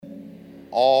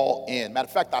All in. Matter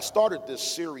of fact, I started this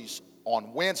series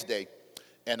on Wednesday,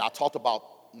 and I talked about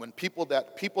when people that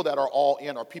are all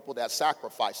in are people that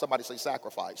sacrifice. Somebody say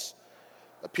sacrifice.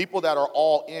 The people that are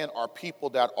all in are people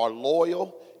that are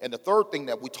loyal. And the third thing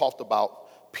that we talked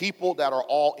about, people that are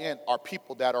all in are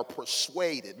people that are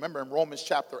persuaded. Remember in Romans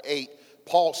chapter 8,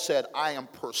 Paul said, I am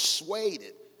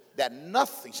persuaded that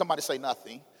nothing, somebody say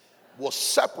nothing, will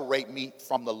separate me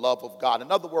from the love of God.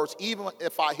 In other words, even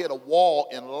if I hit a wall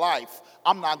in life,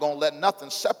 I'm not going to let nothing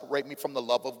separate me from the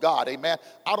love of God. Amen.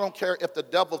 I don't care if the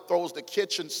devil throws the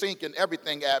kitchen sink and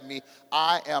everything at me.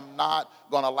 I am not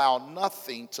going to allow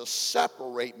nothing to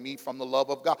separate me from the love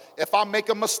of God. If I make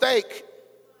a mistake,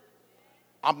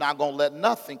 I'm not going to let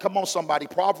nothing. Come on, somebody.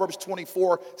 Proverbs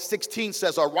 24:16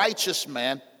 says, a righteous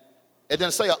man, it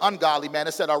didn't say an ungodly man.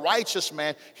 It said a righteous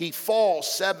man, he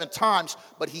falls 7 times,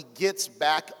 but he gets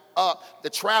back up. The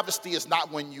travesty is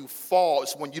not when you fall,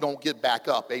 it's when you don't get back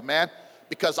up. Amen?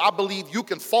 Because I believe you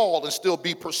can fall and still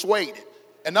be persuaded.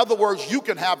 In other words, you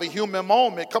can have a human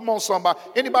moment. Come on, somebody.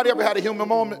 Anybody ever had a human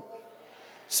moment?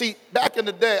 See, back in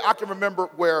the day, I can remember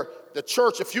where the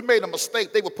church, if you made a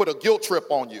mistake, they would put a guilt trip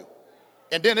on you.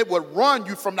 And then it would run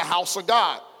you from the house of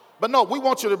God. But no, we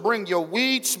want you to bring your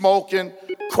weed smoking,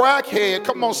 crackhead,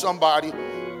 come on somebody,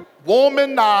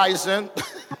 womanizing,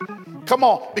 come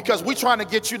on, because we're trying to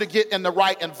get you to get in the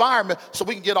right environment so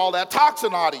we can get all that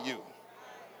toxin out of you.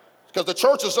 Because the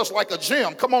church is just like a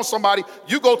gym. Come on somebody,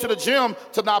 you go to the gym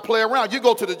to not play around. You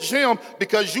go to the gym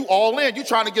because you all in. You're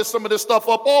trying to get some of this stuff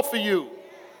up off of you.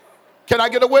 Can I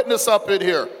get a witness up in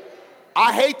here?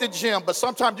 I hate the gym, but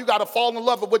sometimes you got to fall in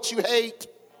love with what you hate.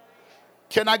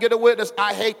 Can I get a witness?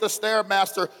 I hate the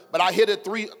Stairmaster, but I hit it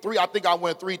three. I think I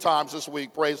went 3 times this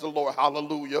week. Praise the Lord.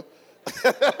 Hallelujah.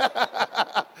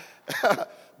 But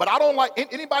I don't like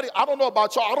anybody. I don't know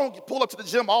about y'all. I don't pull up to the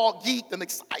gym all geeked and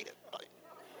excited.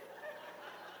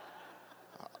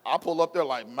 I pull up there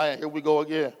like, man, here we go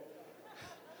again.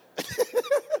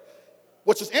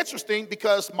 Which is interesting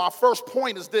because my first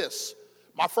point is this.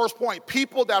 My first point,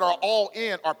 people that are all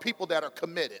in are people that are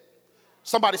committed.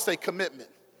 Somebody say commitment.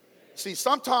 See,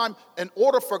 sometimes in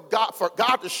order for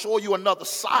God to show you another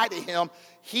side of him,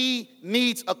 he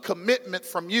needs a commitment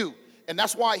from you. And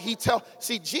that's why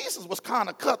Jesus was kind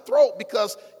of cutthroat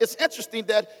because it's interesting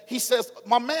that he says,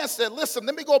 my man said, listen,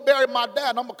 let me go bury my dad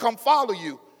and I'm going to come follow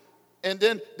you. And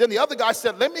then the other guy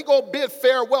said, let me go bid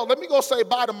farewell. Let me go say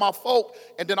bye to my folk,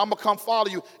 and then I'm going to come follow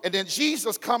you. And then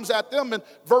Jesus comes at them in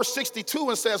verse 62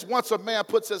 and says, once a man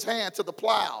puts his hand to the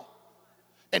plow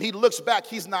and he looks back,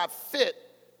 he's not fit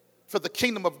for the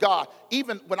kingdom of God.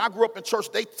 Even when I grew up in church,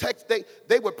 they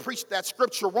would preach that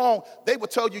scripture wrong. They would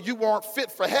tell you weren't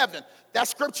fit for heaven. That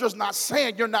scripture is not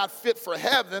saying you're not fit for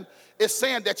heaven. It's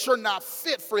saying that you're not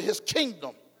fit for his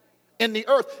kingdom in the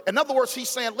earth. In other words, he's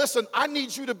saying, listen, I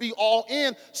need you to be all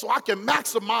in so I can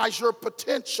maximize your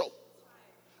potential.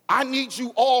 I need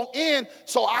you all in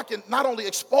so I can not only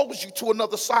expose you to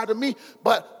another side of me,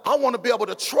 but I want to be able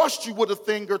to trust you with a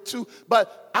thing or two,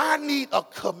 but I need a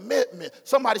commitment.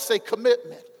 Somebody say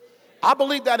commitment. I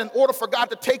believe that in order for God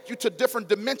to take you to different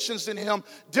dimensions in him,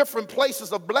 different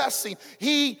places of blessing,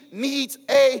 he needs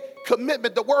a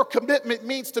commitment. The word commitment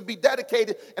means to be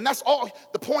dedicated, and that's all.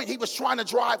 The point he was trying to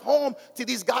drive home to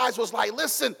these guys was like,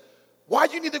 listen, why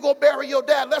you need to go bury your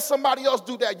dad? Let somebody else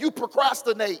do that. You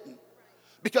procrastinating.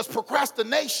 Because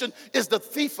procrastination is the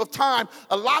thief of time.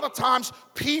 A lot of times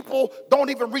people don't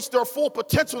even reach their full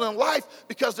potential in life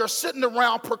because they're sitting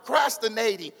around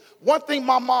procrastinating. One thing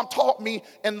my mom taught me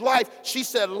in life, she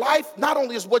said life not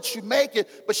only is what you make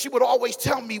it, but she would always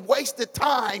tell me wasted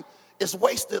time is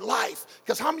wasted life.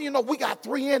 Because how many of you know we got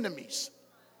 3 enemies?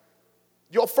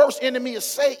 Your first enemy is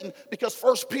Satan because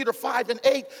 1 Peter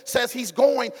 5:8 says he's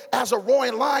going as a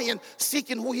roaring lion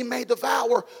seeking who he may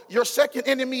devour. Your second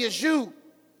enemy is you.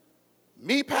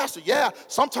 Me, pastor, yeah,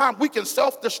 sometimes we can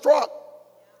self-destruct.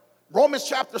 Romans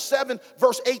chapter 7,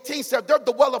 verse 18 said, there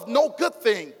dwelleth no good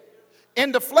thing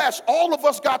in the flesh. All of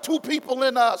us got 2 people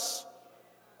in us.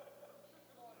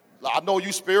 I know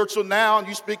you spiritual now and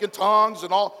you speak in tongues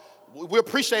and all. We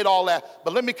appreciate all that.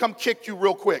 But let me come kick you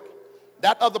real quick.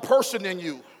 That other person in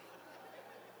you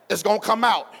is going to come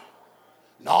out.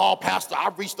 No, pastor,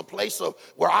 I've reached the place of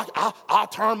where I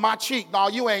turn my cheek. No,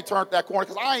 you ain't turned that corner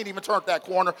because I ain't even turned that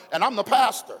corner, and I'm the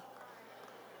pastor.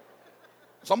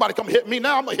 Somebody come hit me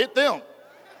now, I'm going to hit them.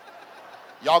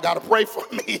 Y'all got to pray for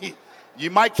me.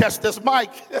 You might catch this mic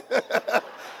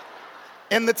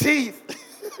in the teeth.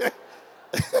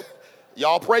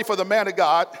 Y'all pray for the man of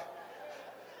God.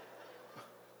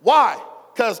 Why?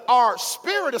 Because our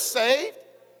spirit is saved,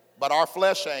 but our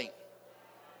flesh ain't.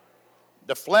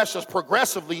 The flesh is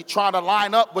progressively trying to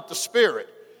line up with the spirit.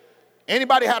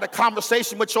 Anybody had a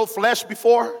conversation with your flesh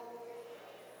before?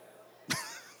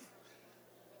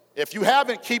 If you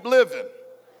haven't, keep living.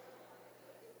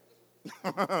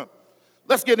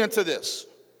 Let's get into this.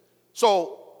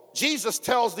 So Jesus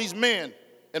tells these men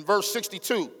in verse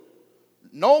 62,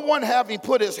 no one having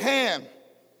put his hand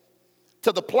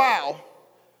to the plow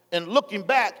and looking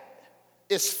back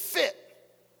is fit.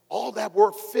 All that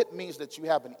word fit means that you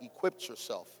haven't equipped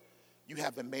yourself. You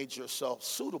haven't made yourself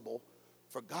suitable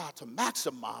for God to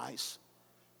maximize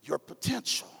your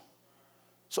potential.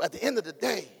 So at the end of the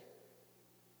day,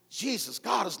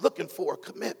 God is looking for a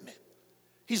commitment.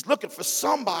 He's looking for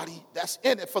somebody that's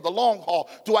in it for the long haul.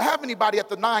 Do I have anybody at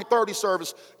the 9:30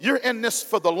 service? You're in this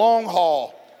for the long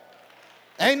haul.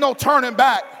 Ain't no turning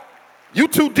back. You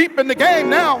too deep in the game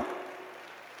now.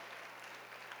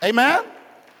 Amen?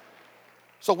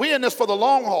 So we're in this for the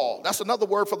long haul. That's another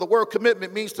word for the word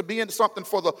commitment. Means to be in something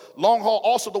for the long haul.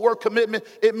 Also the word commitment,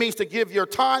 it means to give your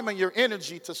time and your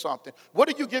energy to something. What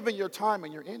are you giving your time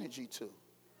and your energy to?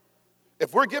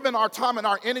 If we're giving our time and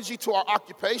our energy to our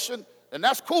occupation, then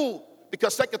that's cool,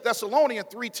 because 2 Thessalonians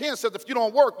 3:10 says if you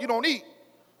don't work, you don't eat.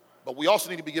 But we also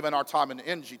need to be giving our time and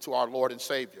energy to our Lord and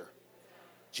Savior,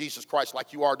 Jesus Christ,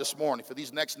 like you are this morning. For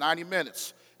these next 90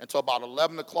 minutes until about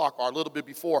 11 o'clock or a little bit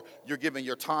before, you're giving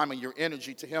your time and your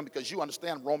energy to him, because you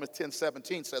understand Romans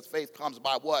 10:17 says faith comes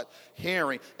by what?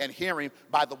 Hearing, and hearing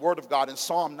by the word of God. And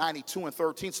Psalm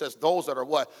 92:13 says those that are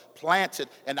what? Planted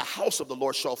in the house of the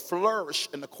Lord shall flourish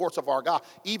in the courts of our God.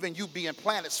 Even you being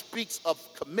planted speaks of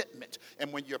commitment.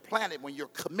 And when you're planted, when you're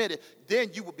committed,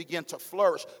 then you will begin to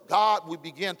flourish. God will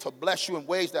begin to bless you in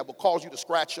ways that will cause you to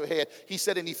scratch your head. He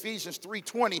said in Ephesians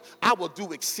 3:20, I will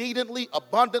do exceedingly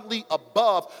abundantly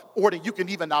above or than you can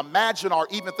even imagine or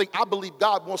even think. I believe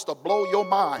God wants to blow your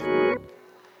mind.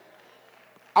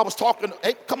 I was talking,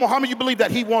 hey, come on, how many of you believe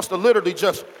that he wants to literally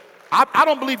just, I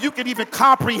don't believe you can even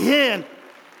comprehend,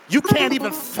 you can't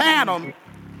even fathom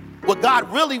what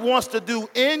God really wants to do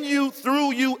in you,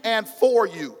 through you, and for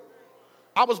you.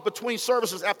 I was between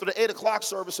services after the 8 o'clock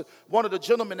service, and one of the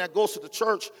gentlemen that goes to the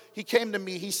church, he came to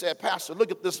me, he said, Pastor,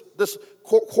 look at this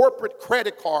corporate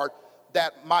credit card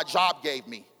that my job gave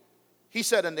me. He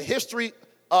said in the history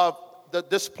of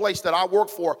this place that I work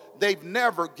for, they've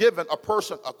never given a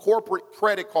person a corporate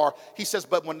credit card. He says,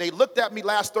 but when they looked at me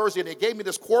last Thursday and they gave me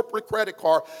this corporate credit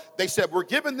card, they said, we're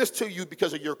giving this to you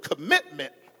because of your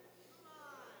commitment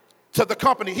to the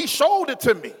company. He showed it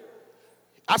to me.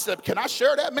 I said, can I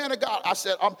share that, man of God? I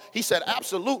said, he said,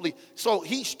 absolutely. So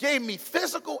he gave me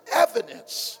physical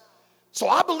evidence. So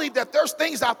I believe that there's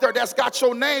things out there that's got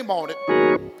your name on it.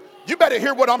 You better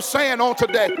hear what I'm saying on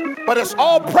today. But it's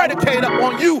all predicated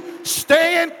on you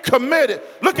staying committed.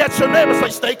 Look at your neighbor and say,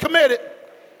 stay committed.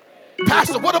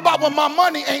 Pastor, what about when my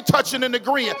money ain't touching and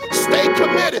agreeing? Stay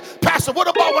committed. Pastor, what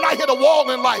about when I hit a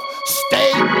wall in life?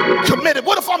 Stay committed.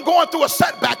 What if I'm going through a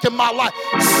setback in my life?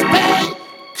 Stay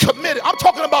committed. I'm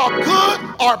talking about good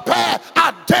or bad.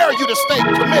 I dare you to stay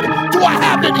committed. Do I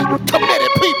have any committed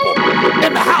people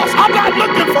in the house? I'm not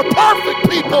looking for perfect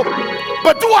people,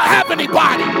 but do I have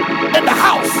anybody in the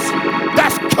house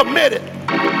that's committed?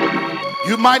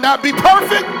 You might not be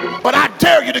perfect, but I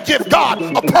dare you to give God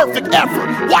a perfect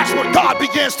effort. Watch what God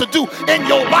begins to do in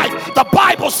your life. The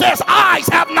Bible says eyes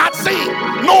have not seen,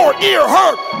 nor ear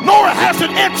heard, nor has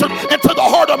it entered into the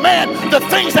heart of man the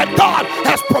things that God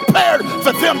has prepared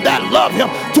for them that love him.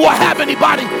 Do I have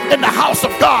anybody in the house of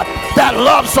God that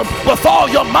loves him with all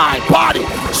your mind, body,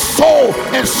 soul,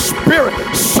 and spirit?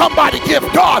 Somebody give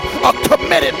God a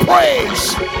committed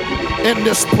praise in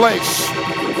this place.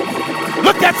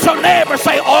 Look at your neighbor,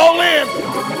 say all in.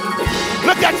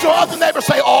 Look at your other neighbor,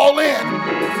 say all in.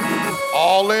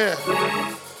 All in.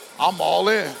 I'm all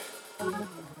in.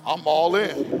 I'm all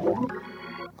in.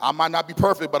 I might not be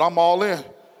perfect, but I'm all in.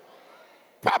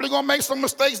 Probably gonna make some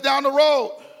mistakes down the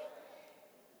road,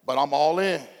 but I'm all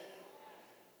in.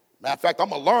 Matter of fact, I'm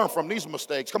gonna learn from these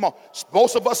mistakes. Come on,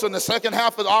 most of us in the second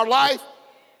half of our life,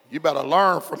 you better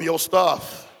learn from your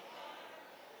stuff.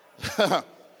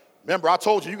 Remember, I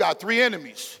told you got 3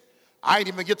 enemies. I ain't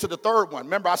even get to the third one.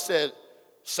 Remember, I said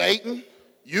Satan,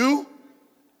 you,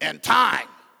 and time.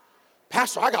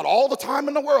 Pastor, I got all the time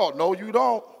in the world. No, you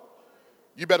don't.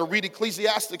 You better read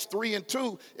Ecclesiastes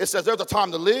 3:2. It says there's a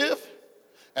time to live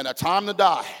and a time to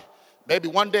die. Maybe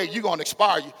one day you're going to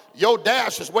expire. Your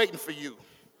dash is waiting for you.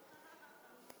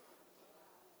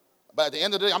 But at the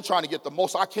end of the day, I'm trying to get the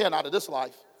most I can out of this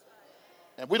life.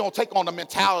 And we don't take on the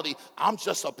mentality, I'm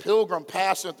just a pilgrim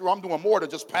passing through. I'm doing more than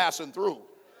just passing through.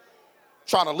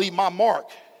 Trying to leave my mark.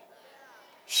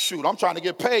 Shoot, I'm trying to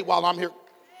get paid while I'm here.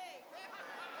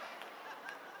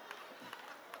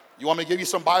 You want me to give you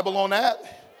some Bible on that?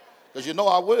 Because you know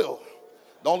I will.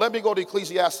 Don't let me go to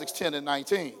Ecclesiastes 10 and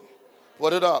 19.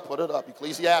 Put it up.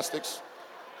 Ecclesiastes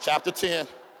chapter 10.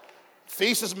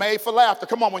 Feast is made for laughter.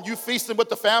 Come on, when you feasting with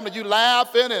the family, you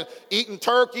laughing and eating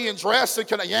turkey and dressing.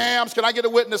 Yams? Can I get a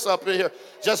witness up in here?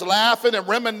 Just laughing and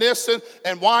reminiscing,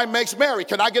 and wine makes merry.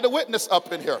 Can I get a witness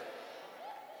up in here?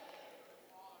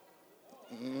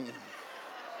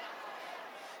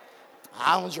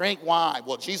 I don't drink wine.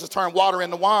 Well, Jesus turned water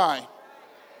into wine.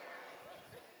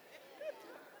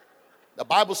 The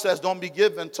Bible says don't be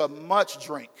given to much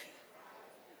drink.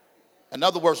 In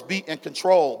other words, be in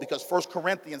control, because 1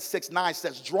 Corinthians 6:9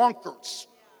 says drunkards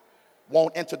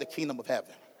won't enter the kingdom of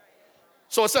heaven.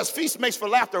 So it says feast makes for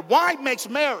laughter, wine makes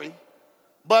merry,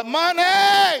 but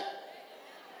money.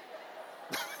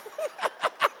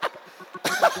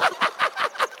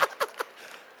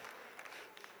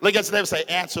 Look at the neighbor and say,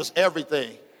 answers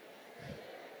everything.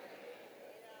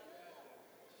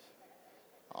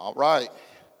 All right.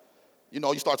 You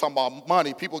know, you start talking about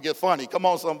money, people get funny. Come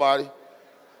on, somebody.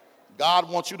 God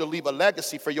wants you to leave a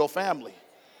legacy for your family.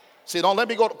 See, don't let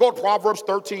me go to Proverbs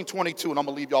 13:22, and I'm going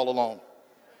to leave y'all alone.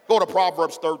 Go to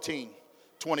Proverbs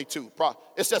 13:22.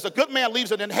 It says, a good man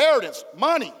leaves an inheritance,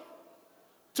 money,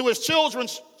 to his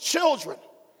children's children.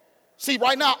 See,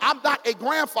 right now, I'm not a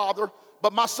grandfather,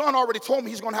 but my son already told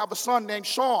me he's going to have a son named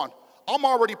Sean. I'm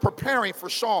already preparing for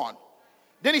Sean.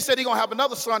 Then he said he's going to have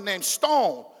another son named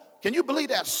Stone. Can you believe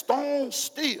that? Stone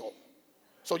Steel.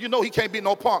 So you know he can't be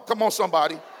no punk. Come on,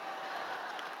 somebody.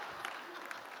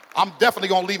 I'm definitely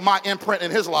going to leave my imprint in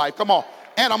his life. Come on.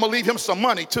 And I'm going to leave him some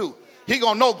money, too. He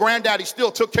going to know granddaddy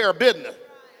still took care of business.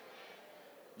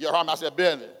 You heard me? I said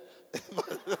business.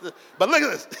 But look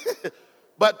at this.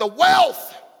 But the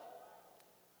wealth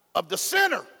of the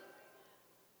sinner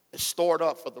is stored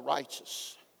up for the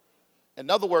righteous. In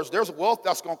other words, there's wealth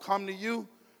that's going to come to you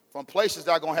from places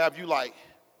that are going to have you like,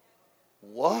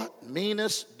 what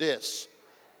meanest this?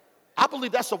 I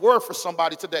believe that's a word for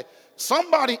somebody today.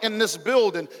 Somebody in this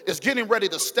building is getting ready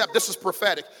to step. This is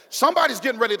prophetic. Somebody's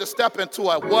getting ready to step into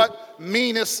a what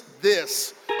meanest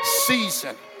this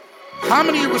season. How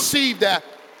many of you received that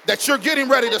you're getting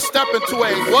ready to step into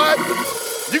a what?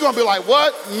 You're going to be like,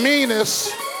 what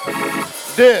meanest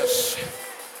this?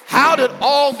 How did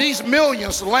all these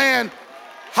millions land?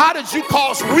 How did you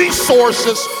cause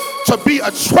resources to be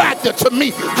attracted to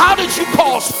me? How did you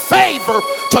cause favor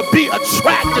to be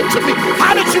attracted to me?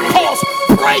 How did you cause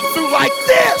breakthrough like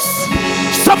this?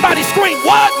 Somebody scream,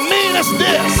 what meanest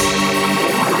this?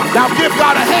 Now give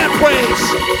God a hand praise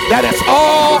that it's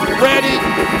already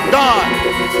done.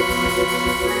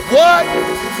 What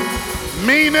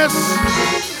meanest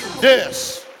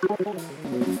this?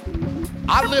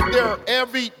 I live there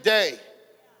every day.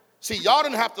 See, y'all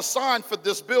didn't have to sign for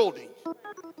this building.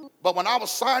 But when I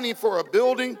was signing for a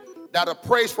building that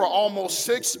appraised for almost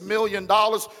 $6 million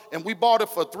and we bought it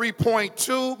for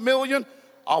 $3.2 million,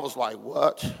 I was like,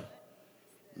 what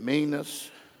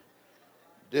meanest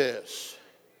this?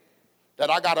 That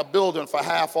I got a building for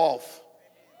half off.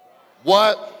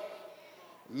 What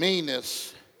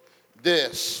meanest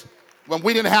this? When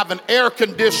we didn't have an air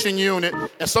conditioning unit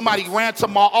and somebody ran to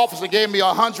my office and gave me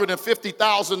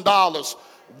 $150,000.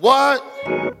 What?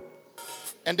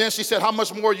 And then she said, how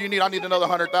much more do you need? I need another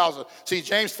 100,000. See,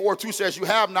 James 4:2 says you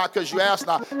have not because you ask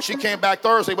not. She came back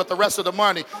Thursday with the rest of the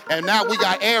money, and now we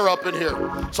got air up in here.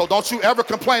 So don't you ever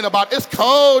complain about it's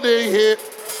cold in here.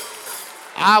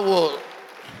 I will.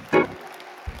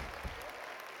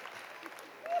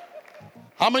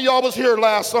 How many of y'all was here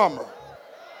last summer?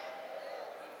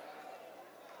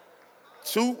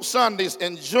 2 Sundays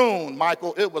in June,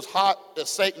 Michael, it was hot as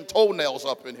Satan toenails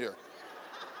up in here.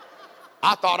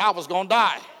 I thought I was going to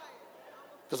die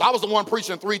because I was the one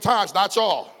preaching 3 times, not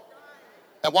y'all.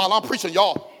 And while I'm preaching,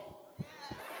 y'all.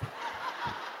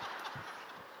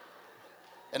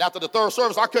 And after the 3rd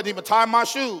service, I couldn't even tie my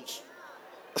shoes.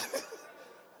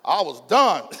 I was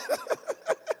done.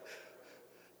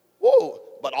 Whoa.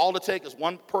 But all it takes is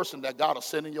one person that God will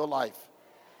send in your life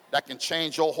that can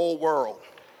change your whole world.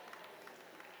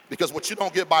 Because what you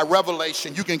don't get by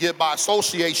revelation, you can get by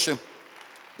association.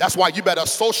 That's why you better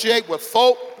associate with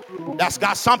folk that's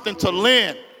got something to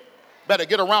lend. Better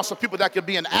get around some people that can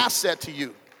be an asset to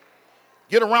you.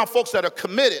 Get around folks that are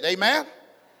committed, amen?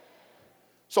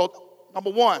 So, number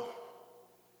 1,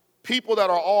 people that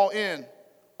are all in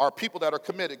are people that are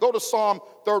committed. Go to Psalm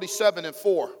 37 and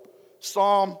 4.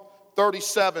 Psalm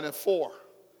 37 and 4.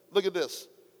 Look at this.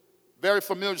 Very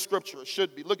familiar scripture, it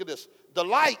should be. Look at this.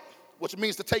 Delight, which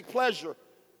means to take pleasure,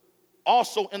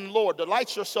 also in the Lord.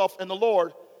 Delight yourself in the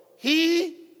Lord.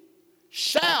 He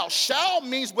shall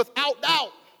means without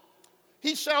doubt.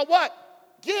 he shall what?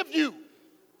 Give you.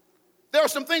 There are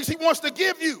some things he wants to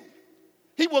give you.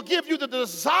 He will give you the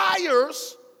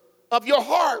desires of your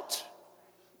heart.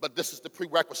 But this is the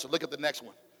prerequisite. Look at the next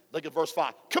one. Look at verse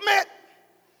 5. Commit.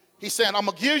 He's saying, I'm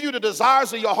going to give you the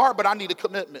desires of your heart, but I need a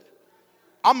commitment.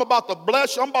 I'm about to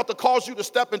bless you. I'm about to cause you to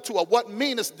step into a what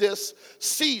meaneth this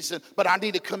season, but I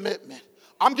need a commitment.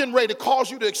 I'm getting ready to cause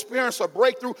you to experience a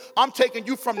breakthrough. I'm taking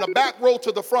you from the back row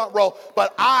to the front row,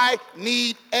 but I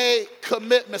need a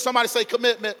commitment. Somebody say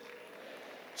commitment.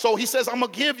 So he says, I'm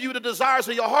going to give you the desires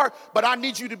of your heart, but I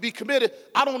need you to be committed.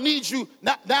 I don't need you.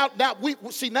 Now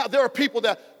there are people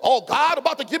that, oh, God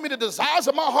about to give me the desires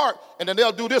of my heart. And then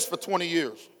they'll do this for 20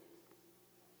 years.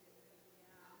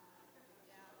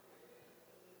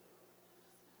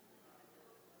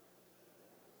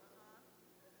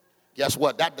 Guess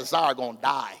what? That desire going to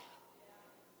die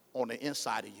on the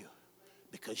inside of you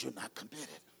because you're not committed.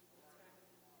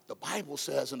 The Bible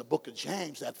says in the book of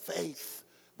James that faith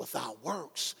without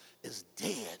works is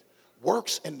dead.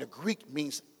 Works in the Greek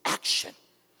means action.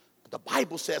 The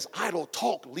Bible says idle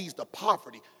talk leads to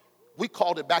poverty. We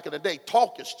called it back in the day,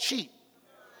 talk is cheap.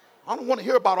 I don't want to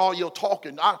hear about all your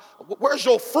talking. Where's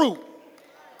your fruit?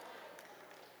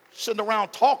 Sitting around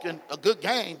talking a good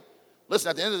game.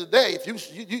 Listen, at the end of the day, if you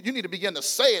need to begin to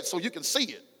say it so you can see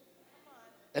it.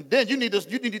 And then you need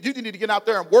to get out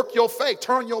there and work your faith,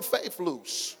 turn your faith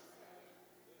loose.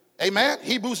 Amen.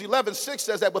 Hebrews 11:6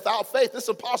 says that without faith, it's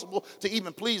impossible to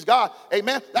even please God.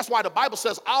 Amen. That's why the Bible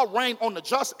says, I'll rain on the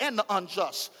just and the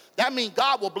unjust. That means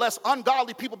God will bless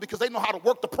ungodly people because they know how to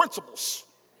work the principles.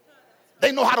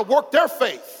 They know how to work their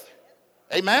faith.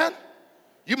 Amen.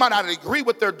 You might not agree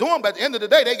with what they're doing, but at the end of the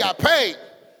day, they got paid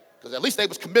because at least they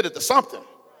was committed to something.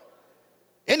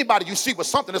 Anybody you see with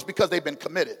something, it's because they've been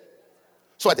committed.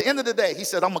 So at the end of the day, he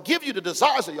said, I'm going to give you the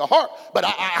desires of your heart, but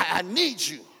I need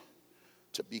you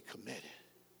to be committed.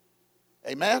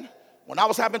 Amen. When I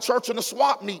was having church in the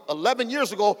swap meet 11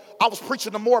 years ago, I was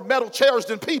preaching to more metal chairs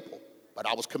than people, but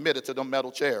I was committed to them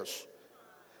metal chairs.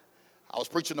 I was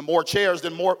preaching to more chairs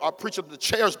than preaching to the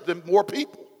chairs than more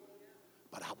people,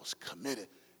 but I was committed.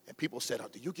 And people said, oh,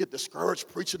 do you get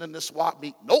discouraged preaching in this swap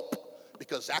meet? Nope.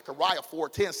 Because Zechariah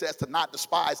 4:10 says to not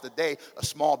despise the day of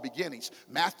small beginnings.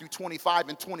 Matthew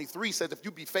 25:23 says if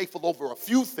you be faithful over a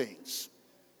few things,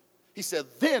 he said,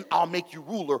 then I'll make you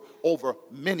ruler over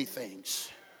many things.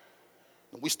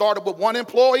 And we started with one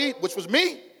employee, which was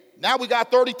me. Now we got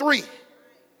 33.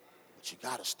 But you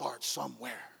got to start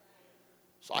somewhere.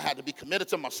 So I had to be committed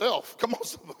to myself. Come on,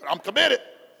 somebody. I'm committed.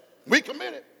 We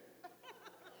committed.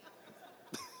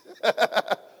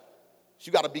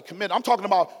 You got to be committed. I'm talking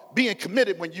about being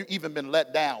committed when you've even been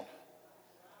let down.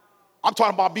 I'm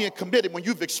talking about being committed when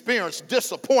you've experienced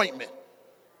disappointment.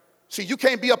 See, you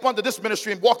can't be up under this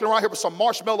ministry and walking around here with some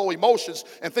marshmallow emotions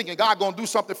and thinking God going to do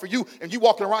something for you, and you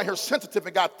walking around here sensitive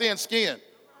and got thin skin.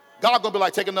 God going to be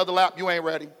like, take another lap, you ain't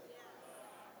ready.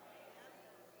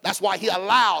 That's why he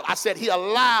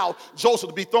allowed Joseph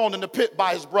to be thrown in the pit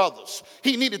by his brothers.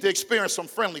 He needed to experience some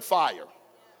friendly fire.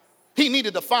 He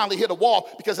needed to finally hit a wall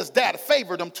because his dad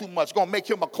favored him too much, going to make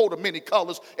him a coat of many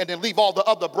colors and then leave all the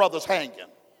other brothers hanging.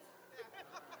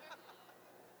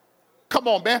 Come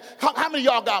on, man. How many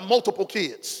of y'all got multiple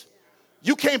kids?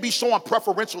 You can't be showing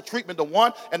preferential treatment to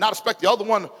one and not expect the other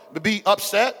one to be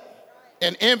upset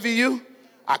and envy you.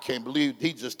 I can't believe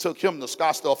he just took him to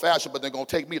Scottsdale Fashion, but they're going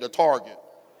to take me to Target.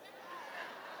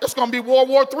 It's going to be World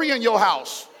War III in your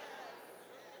house.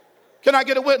 Can I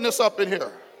get a witness up in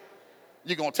here?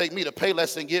 You're going to take me to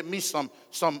Payless and get me some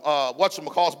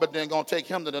whatchamacalls, but then going to take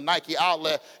him to the Nike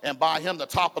outlet and buy him the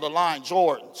top of the line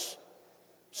Jordans.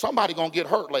 Somebody going to get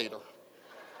hurt later.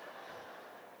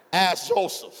 Ask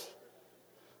Joseph.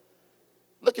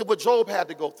 Look at what Job had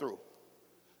to go through.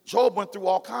 Job went through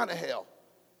all kind of hell.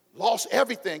 Lost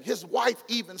everything. His wife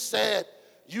even said,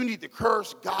 you need to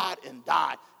curse God and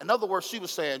die. In other words, she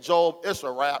was saying, Job, it's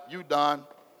a wrap. You done.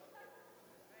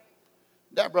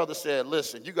 That brother said,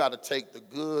 listen, you got to take the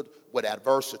good with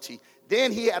adversity.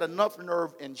 Then he had enough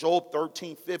nerve in Job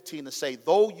 13:15 to say,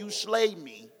 though you slay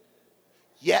me,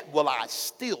 yet will I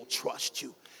still trust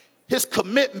you. His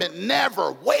commitment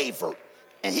never wavered.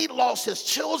 And he lost his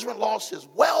children, lost his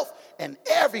wealth, and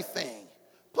everything.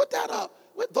 Put that up.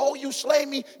 Though you slay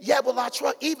me, yet will I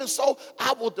trust. Even so,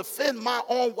 I will defend my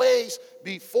own ways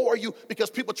before you. Because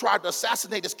people tried to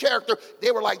assassinate his character.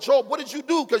 They were like, Job, what did you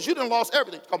do? Because you done lost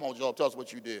everything. Come on, Job, tell us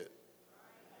what you did.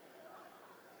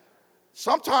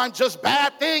 Sometimes just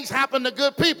bad things happen to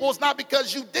good people. It's not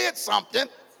because you did something.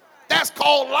 That's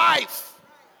called life.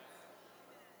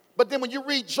 But then when you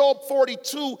read Job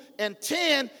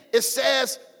 42:10, it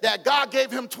says that God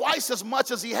gave him twice as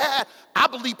much as he had, I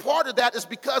believe part of that is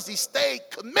because he stayed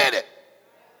committed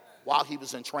while he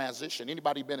was in transition.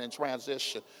 Anybody been in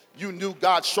transition? You knew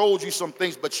God showed you some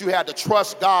things, but you had to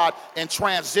trust God in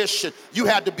transition. You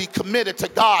had to be committed to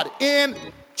God in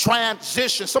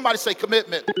transition. Somebody say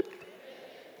commitment.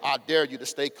 I dare you to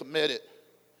stay committed.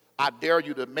 I dare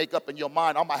you to make up in your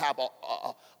mind, I'm gonna have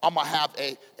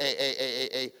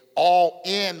a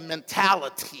all-in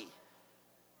mentality.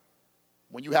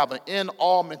 When you have an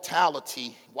in-all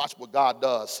mentality, watch what God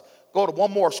does. Go to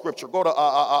one more scripture. Go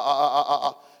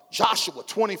to Joshua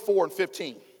 24 and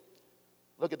 15.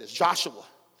 Look at this, Joshua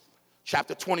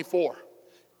chapter 24.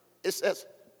 It says,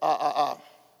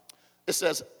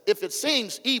 if it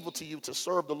seems evil to you to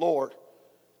serve the Lord,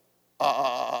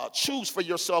 choose for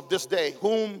yourself this day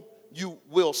whom you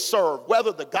will serve,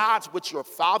 whether the gods which your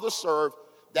fathers served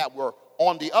that were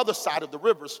on the other side of the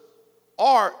rivers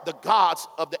are the gods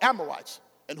of the Amorites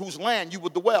in whose land you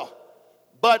would dwell.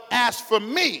 But as for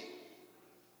me,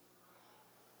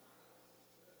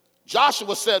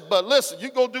 Joshua said, but listen,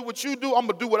 you go do what you do, I'm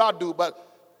going to do what I do. But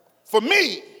for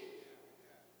me,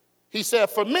 he said,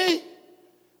 for me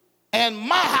and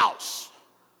my house,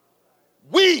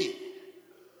 we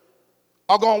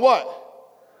are going what?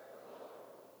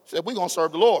 He said, we're going to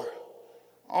serve the Lord.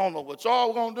 I don't know what y'all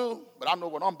are going to do, but I know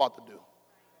what I'm about to do.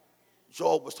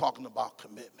 Job was talking about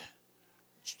commitment.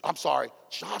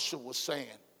 Joshua was saying,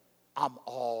 I'm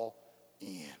all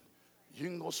in. You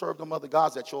can go serve them other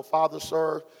gods that your father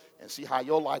served and see how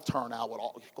your life turned out.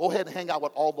 Go ahead and hang out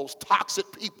with all those toxic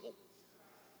people.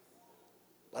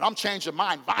 But I'm changing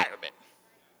my environment.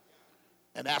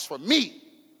 And as for me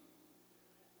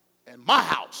and my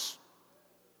house,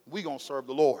 we're going to serve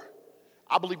the Lord.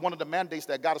 I believe one of the mandates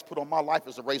that God has put on my life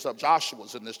is to raise up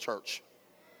Joshuas in this church.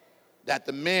 That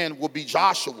the men will be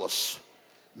Joshuas.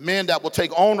 Men that will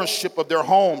take ownership of their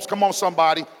homes. Come on,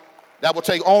 somebody. That will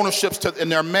take ownership in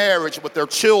their marriage with their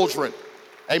children.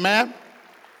 Amen?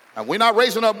 And we're not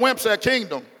raising up wimps at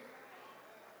Kingdom.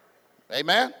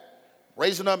 Amen?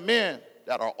 Raising up men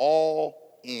that are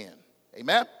all in.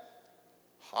 Amen?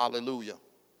 Hallelujah.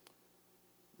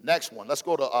 Next one. Let's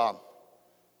go to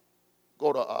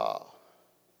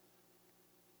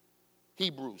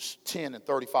Hebrews 10 and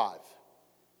 35.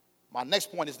 My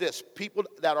next point is this. People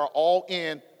that are all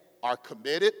in are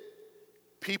committed.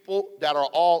 People that are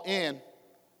all in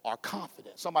are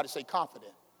confident. Somebody say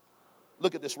confident.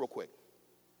 Look at this real quick.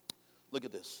 Look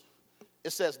at this.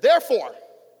 It says, therefore,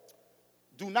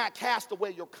 do not cast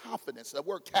away your confidence. The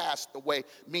word cast away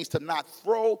means to not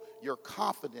throw your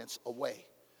confidence away.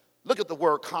 Look at the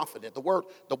word confident. The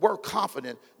word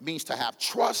confident means to have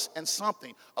trust in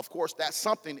something. Of course, that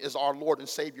something is our Lord and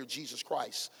Savior, Jesus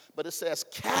Christ. But it says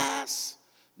cast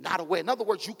not away. In other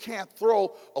words, you can't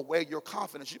throw away your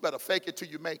confidence. You better fake it till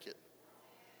you make it.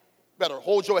 You better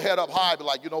hold your head up high, be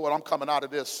like, you know what, I'm coming out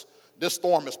of this. This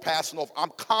storm is passing off.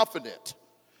 I'm confident.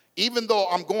 Even though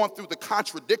I'm going through the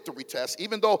contradictory test,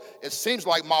 even though it seems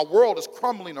like my world is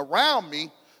crumbling around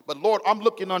me, but Lord, I'm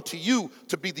looking unto you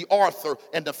to be the author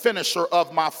and the finisher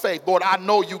of my faith. Lord, I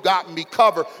know you got me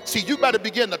covered. See, you better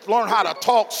begin to learn how to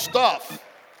talk stuff.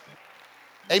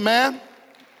 Amen?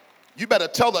 You better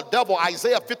tell the devil,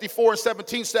 Isaiah 54 and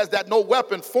 17 says that no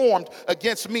weapon formed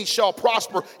against me shall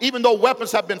prosper. Even though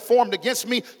weapons have been formed against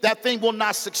me, that thing will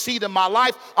not succeed in my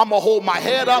life. I'm going to hold my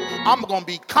head up. I'm going to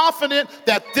be confident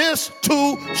that this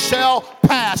too shall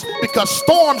pass, because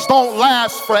storms don't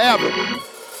last forever.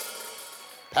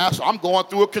 Pastor, I'm going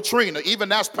through a Katrina. Even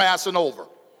that's passing over.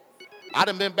 I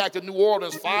done been back to New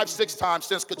Orleans 5-6 times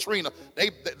since Katrina. They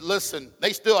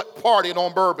still partying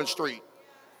on Bourbon Street.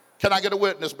 Can I get a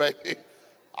witness, baby?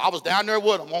 I was down there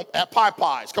with them at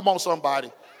Popeyes. Come on,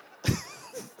 somebody.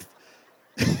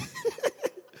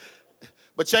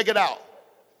 But check it out.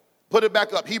 Put it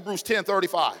back up. Hebrews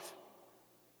 10:35.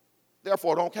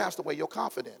 Therefore, don't cast away your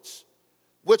confidence,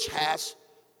 which has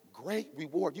great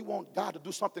reward. You want God to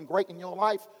do something great in your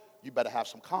life? You better have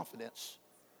some confidence.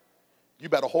 You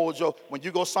better when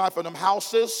you go sign for them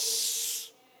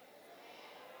houses,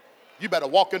 you better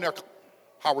walk in there.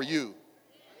 How are you?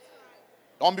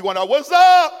 Don't be one of, what's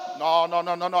up?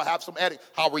 No. Have some etiquette.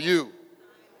 How are you?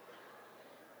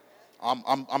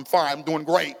 I'm fine. I'm doing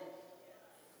great.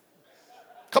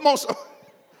 Come on.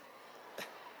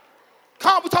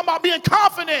 We're talking about being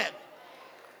confident.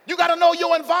 You got to know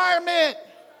your environment.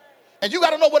 And you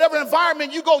got to know whatever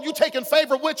environment you go, you taking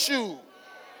favor with you.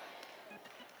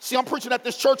 See, I'm preaching at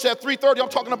this church at 3:30. I'm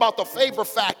talking about the favor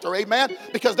factor, amen?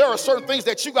 Because there are certain things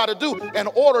that you got to do in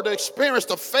order to experience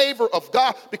the favor of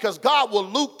God, because God will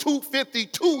Luke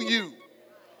 2:50 to you.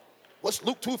 What's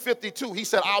Luke 2:52? He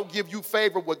said, I'll give you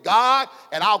favor with God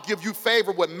and I'll give you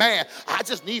favor with man. I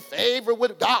just need favor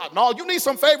with God. No, you need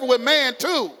some favor with man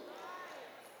too.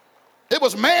 It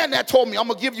was man that told me, I'm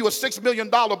going to give you a $6 million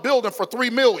building for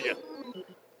 $3 million.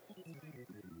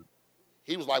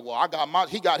 He was like, well,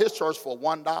 he got his church for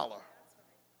 $1.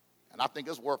 And I think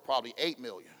it's worth probably $8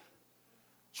 million.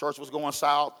 Church was going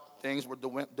south. Things were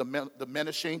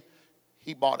diminishing.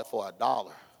 He bought it for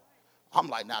 $1. I'm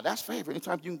like, now that's favor.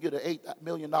 Anytime you can get an $8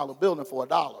 million building for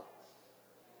 $1.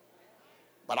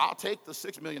 But I'll take the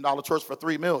 $6 million church for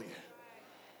 $3 million.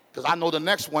 Because I know the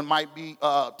next one might be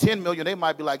 $10 million. They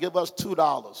might be like, give us $2.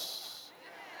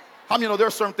 How many know there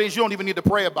are certain things you don't even need to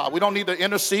pray about? We don't need to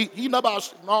intercede. You know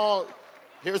about, no,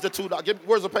 here's the $2.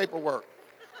 Where's the paperwork?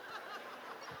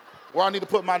 Where I need to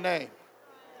put my name.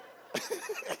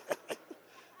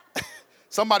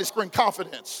 Somebody scream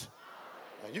confidence.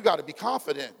 You got to be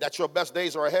confident that your best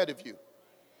days are ahead of you.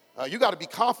 You got to be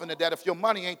confident that if your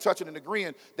money ain't touching and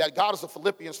agreeing, that God is a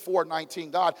Philippians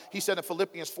 4:19 God. He said in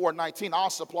Philippians 4:19, I'll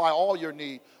supply all your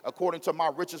need according to my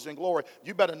riches and glory.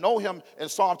 You better know him. In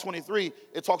Psalm 23,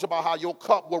 it talks about how your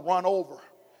cup will run over.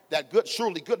 That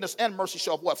surely goodness and mercy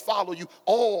shall follow you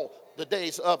all the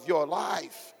days of your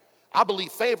life. I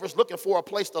believe favor is looking for a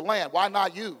place to land. Why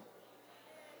not you?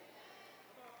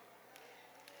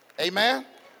 Amen.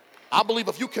 I believe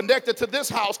if you connected to this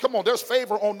house, come on, there's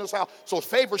favor on this house. So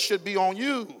favor should be on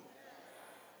you.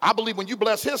 I believe when you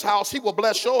bless his house, he will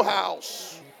bless your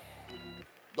house.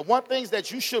 The one thing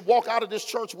that you should walk out of this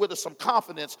church with is some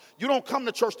confidence. You don't come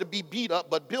to church to be beat up,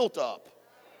 but built up.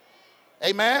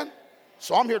 Amen.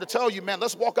 So I'm here to tell you, man,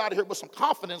 let's walk out of here with some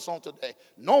confidence on today,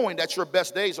 knowing that your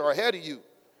best days are ahead of you.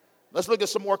 Let's look at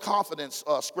some more confidence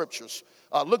scriptures.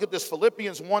 Look at this,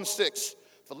 Philippians 1:6.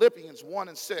 Philippians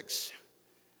 1:6.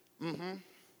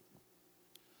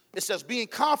 It says, being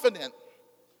confident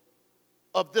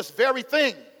of this very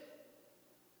thing.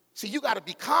 See, you got to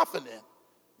be confident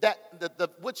that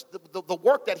the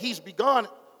work that he's begun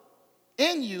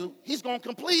in you, he's going to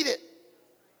complete it.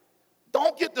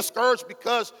 Don't get discouraged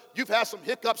because you've had some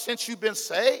hiccups since you've been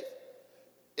saved.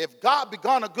 If God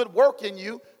begun a good work in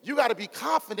you, you got to be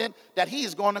confident that he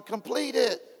is going to complete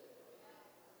it.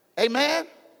 Amen?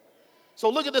 So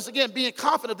look at this again, being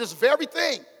confident of this very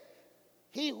thing.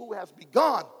 He who has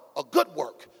begun a good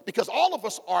work, because all of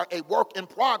us are a work in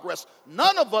progress.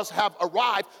 None of us have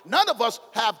arrived. None of us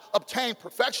have obtained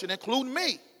perfection, including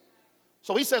me.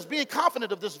 So he says, being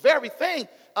confident of this very thing,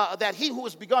 that he who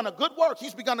has begun a good work,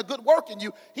 he's begun a good work in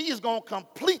you, he is going to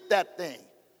complete that thing.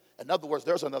 In other words,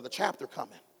 there's another chapter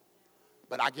coming.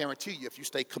 But I guarantee you, if you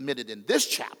stay committed in this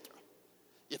chapter,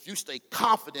 if you stay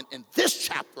confident in this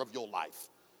chapter of your life,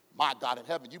 my God in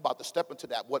heaven, you're about to step into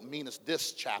that, what means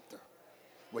this chapter,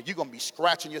 where you're going to be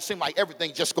scratching. It seems like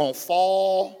everything's just going to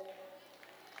fall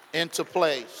into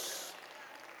place.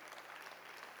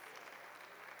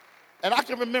 And I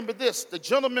can remember this, the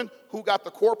gentleman who got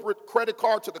the corporate credit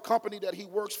card to the company that he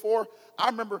works for, I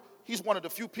remember he's one of the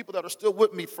few people that are still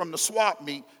with me from the swap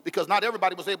meet, because not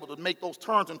everybody was able to make those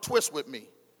turns and twists with me.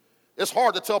 It's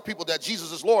hard to tell people that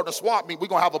Jesus is Lord in the swap meet. We're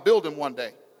going to have a building one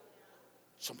day.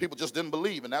 Some people just didn't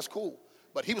believe, and that's cool.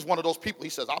 But he was one of those people. He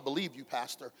says, I believe you,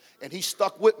 Pastor. And he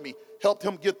stuck with me, helped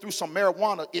him get through some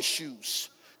marijuana issues.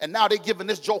 And now they're giving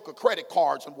this joker credit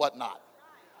cards and whatnot.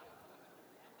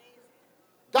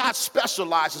 God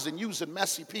specializes in using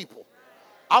messy people.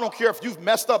 I don't care if you've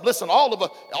messed up. Listen, all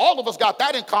of us got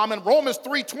that in common. Romans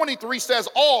 3:23 says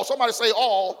all, somebody say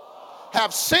all,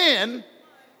 have sinned.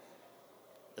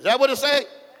 Is that what it say?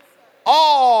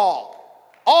 All,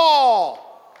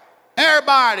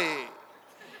 everybody.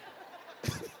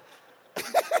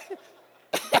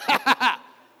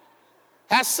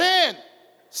 Has sinned.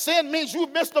 Sin means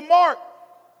you've missed the mark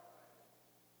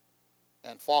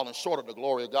and fallen short of the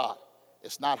glory of God.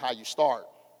 It's not how you start.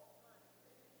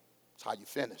 It's how you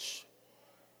finish.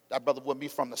 That brother with me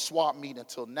from the swap meet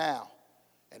until now.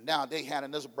 And now they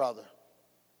handing this brother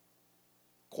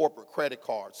corporate credit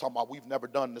cards. Talking about we've never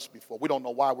done this before. We don't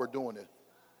know why we're doing it.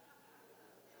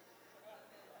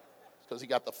 It's because he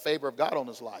got the favor of God on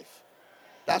his life.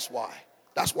 That's why.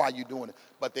 That's why you're doing it.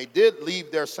 But they did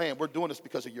leave there saying, we're doing this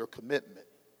because of your commitment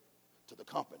to the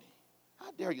company. I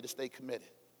dare you to stay committed.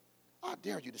 I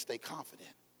dare you to stay confident.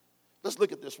 Let's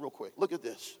look at this real quick. Look at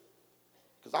this.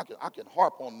 Because I can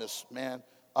harp on this, man.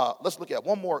 Let's look at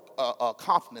one more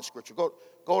confidence scripture. Go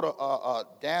to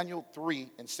Daniel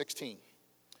 3:16.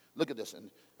 Look at this. And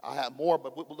I have more,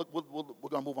 but we're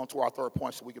going to move on to our third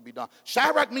point so we can be done.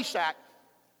 Shadrach, Meshach,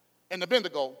 and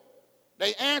Abednego,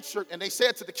 they answered and they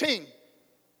said to the king,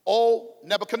 O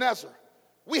Nebuchadnezzar,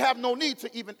 we have no need to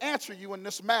even answer you in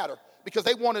this matter. because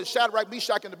they wanted Shadrach,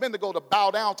 Meshach, and Abednego to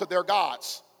bow down to their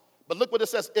gods. But look what it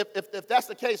says. If that's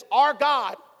the case, our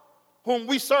God, whom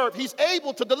we serve, he's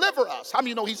able to deliver us. How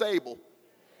many of you know he's able?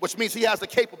 Which means he has the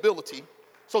capability.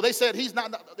 So they said he's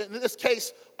not, in this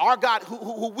case, our God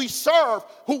who we serve,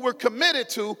 who we're committed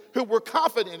to, who we're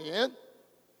confident in,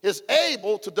 is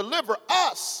able to deliver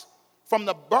us from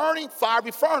the burning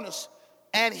fiery furnace,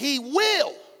 and he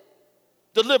will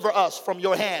deliver us from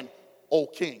your hand, O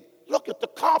king. Look at the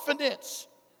confidence.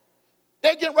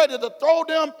 They're getting ready to throw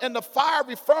them in the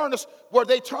fiery furnace where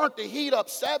they turned the heat up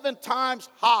 7 times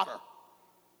hotter.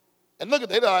 And look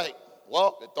at it, they're like,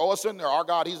 well, they throw us in there. Our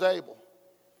God, he's able.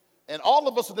 And all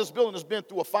of us in this building has been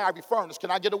through a fiery furnace.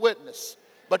 Can I get a witness?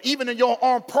 But even in your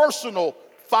own personal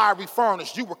fiery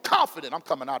furnace, you were confident, I'm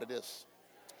coming out of this.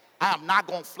 I am not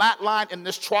going to flatline in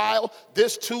this trial.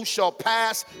 This too shall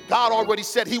pass. God already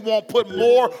said he won't put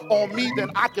more on me than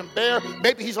I can bear.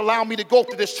 Maybe he's allowing me to go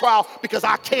through this trial because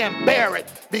I can't bear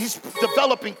it. He's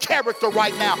developing character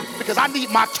right now because I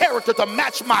need my character to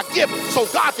match my gift so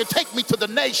God can take me to the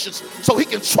nations, so he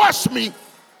can trust me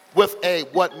with a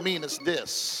what meaneth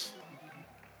this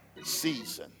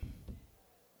season.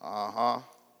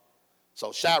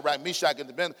 So Shadrach, Meshach, and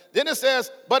Abednego. Then it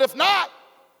says, but if not,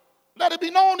 let it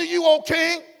be known to you, O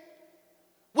king,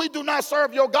 we do not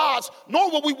serve your gods,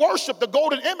 nor will we worship the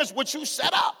golden image which you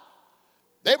set up.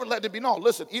 They would let it be known.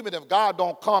 Listen, even if God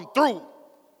don't come through,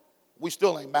 we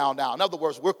still ain't bound down. In other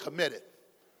words, we're committed.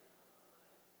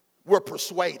 We're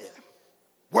persuaded.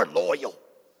 We're loyal.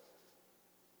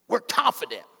 We're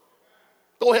confident.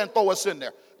 Go ahead and throw us in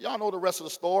there. Y'all know the rest of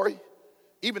the story.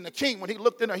 Even the king, when he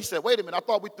looked in there, he said, wait a minute, I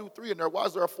thought we threw 3 in there. Why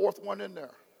is there a 4th one in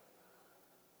there?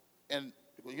 And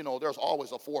you know, there's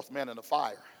always a 4th man in the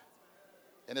fire.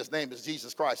 And his name is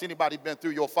Jesus Christ. Anybody been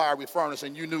through your fiery furnace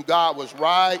and you knew God was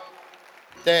right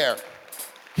there?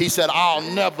 He said, I'll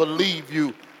never leave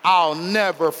you. I'll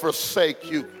never forsake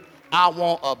you. I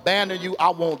won't abandon you. I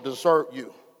won't desert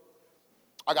you.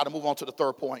 I got to move on to the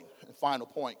 3rd point and final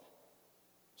point.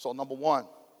 So number 1,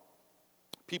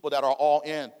 people that are all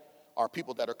in are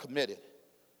people that are committed.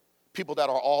 People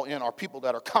that are all in are people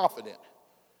that are confident.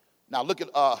 Now look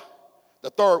at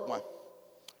the 3rd one.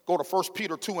 Go to 1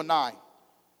 Peter 2:9.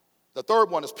 The 3rd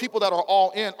one is people that are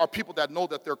all in are people that know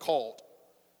that they're called.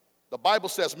 The Bible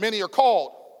says many are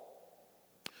called,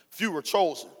 few are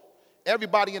chosen.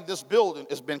 Everybody in this building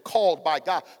has been called by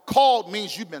God. Called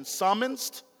means you've been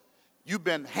summoned, you've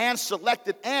been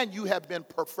hand-selected, and you have been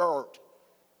preferred.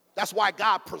 That's why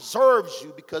God preserves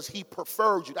you, because he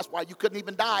preferred you. That's why you couldn't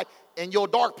even die in your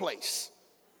dark place.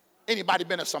 Anybody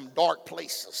been in some dark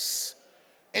places?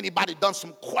 Anybody done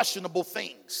some questionable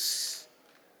things?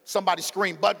 Somebody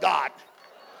scream, but God.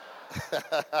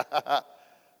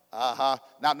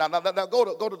 Now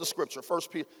go to the scripture, 1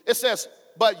 Peter. It says,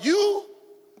 but you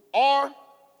are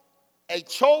a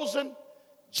chosen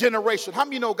generation. How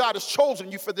many know God has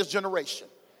chosen you for this generation?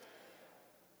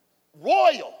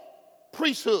 Royal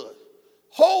priesthood,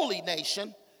 holy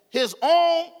nation, his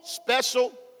own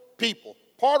special people.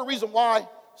 Part of the reason why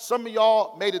some of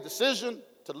y'all made a decision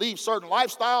to leave certain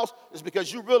lifestyles is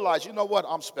because you realize, you know what,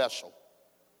 I'm special.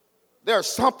 There's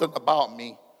something about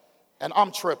me, and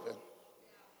I'm tripping.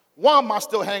 Why am I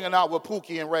still hanging out with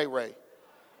Pookie and Ray Ray?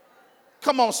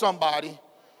 Come on, somebody.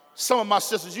 Some of my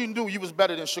sisters, you knew you was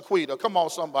better than Shaquita. Come on,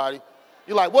 somebody.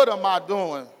 You're like, what am I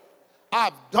doing?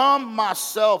 I've dumbed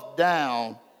myself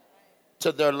down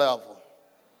to their level.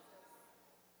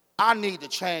 I need to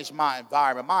change my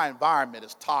environment. My environment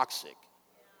is toxic.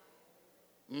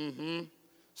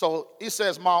 So he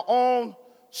says, my own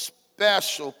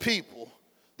special people,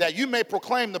 that you may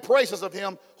proclaim the praises of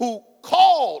him who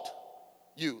called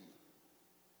you.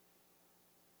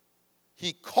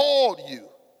 He called you.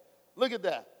 Look at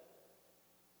that.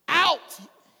 Out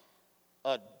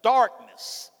of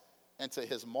darkness into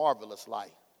his marvelous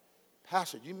light.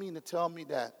 Pastor, you mean to tell me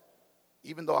that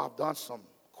even though I've done some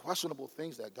questionable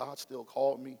things that God still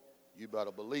called me? You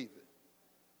better believe it.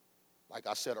 Like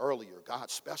I said earlier,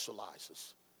 God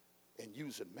specializes in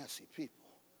using messy people.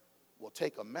 Will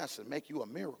take a mess and make you a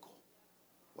miracle.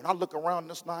 When I look around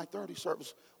this 9:30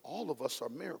 service, all of us are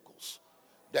miracles.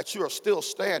 That you are still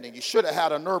standing. You should have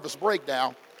had a nervous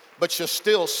breakdown, but you're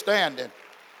still standing.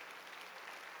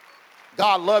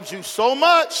 God loves you so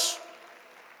much,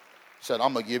 said,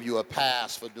 I'm going to give you a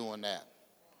pass for doing that.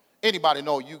 Anybody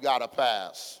know you got a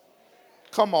pass?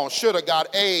 Come on, should have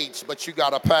got AIDS, but you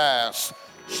got a pass.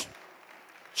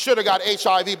 Should have got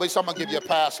HIV, but I'm going to give you a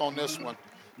pass on this one.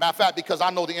 Matter of fact, because I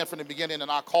know the infinite beginning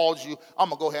and I called you, I'm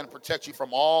going to go ahead and protect you from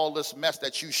all this mess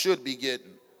that you should be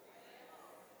getting.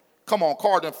 Come on,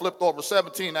 car done flipped over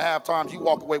 17 and a half times. You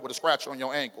walk away with a scratch on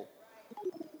your ankle.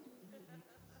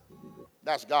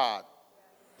 That's God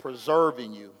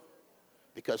preserving you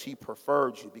because he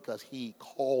preferred you, because he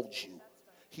called you.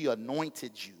 He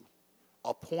anointed you,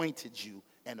 appointed you,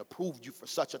 and approved you for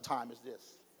such a time as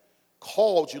this.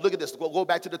 Called you. Look at this. Go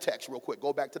back to the text real quick.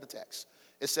 Go back to the text.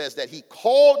 It says that he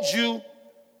called you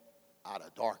out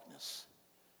of darkness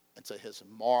into his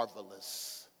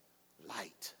marvelous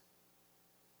light.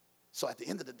 So at the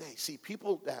end of the day, see,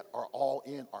 people that are all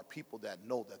in are people that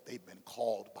know that they've been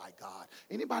called by God.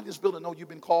 Anybody in this building know you've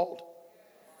been called?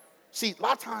 See, a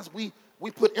lot of times we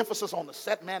put emphasis on the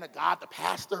set man of God, the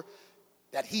pastor,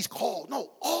 that he's called.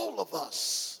 No, all of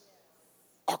us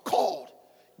are called.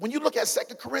 When you look at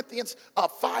 2 Corinthians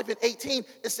 5 and 18,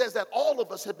 it says that all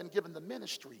of us have been given the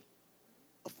ministry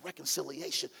of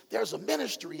reconciliation. There's a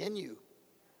ministry in you.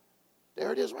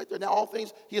 There it is right there. Now all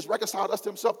things, he has reconciled us to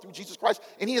himself through Jesus Christ,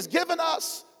 and he has given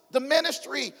us the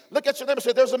ministry. Look at your neighbor and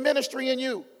say, there's a ministry in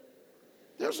you.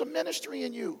 There's a ministry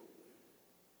in you.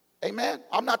 Amen.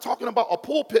 I'm not talking about a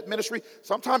pulpit ministry.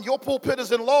 Sometimes your pulpit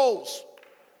is in Lowe's.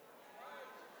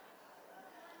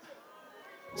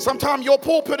 Sometimes your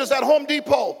pulpit is at Home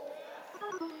Depot.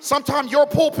 Sometimes your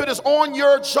pulpit is on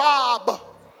your job.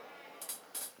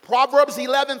 Proverbs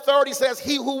 11:30 says,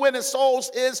 he who winneth souls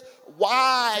is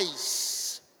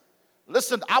wise.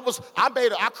 Listen,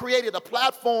 I created a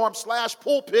platform /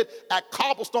 pulpit at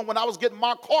Cobblestone when I was getting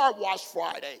my car washed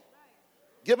Friday.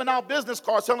 Giving out business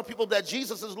cards, telling people that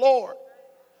Jesus is Lord.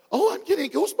 Oh, I'm getting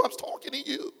goosebumps talking to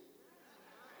you.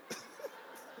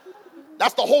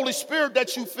 That's the Holy Spirit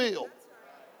that you feel.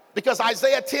 Because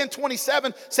Isaiah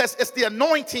 10:27 says it's the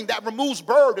anointing that removes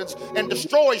burdens and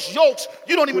destroys yokes.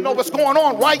 You don't even know what's going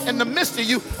on right in the midst of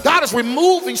you. God is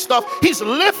removing stuff. He's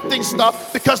lifting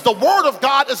stuff because the word of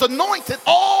God is anointed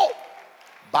all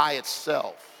by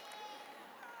itself.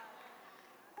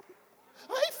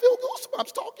 I feel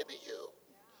goosebumps talking to you.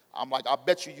 I'm like, I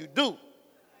bet you do.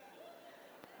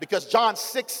 Because John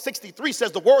 6:63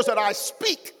 says the words that I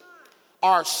speak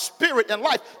are spirit and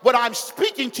life. What I'm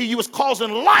speaking to you is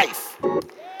causing life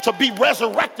to be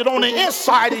resurrected on the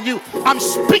inside of you. I'm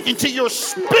speaking to your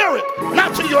spirit,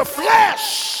 not to your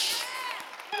flesh.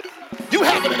 You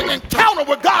have an encounter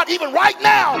with God even right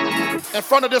now in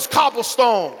front of this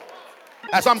cobblestone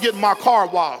as I'm getting my car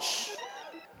washed.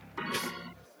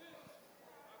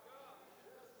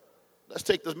 Let's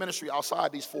take this ministry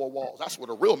outside these four walls. That's where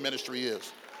the real ministry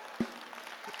is.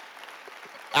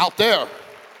 Out there.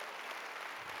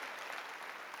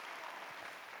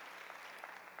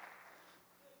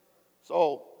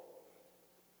 So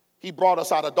he brought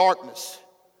us out of darkness,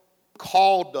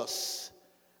 called us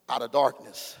out of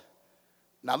darkness.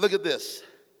 Now look at this.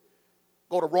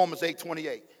 Go to Romans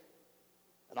 8:28.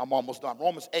 And I'm almost done.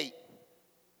 Romans 8.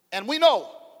 And we know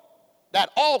that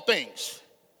all things,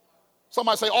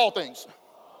 somebody say all things.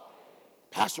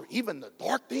 Pastor, even the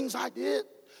dark things I did,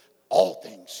 all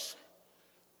things.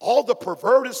 All the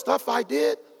perverted stuff I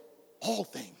did, all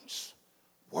things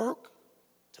work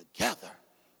together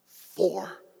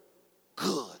for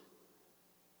good.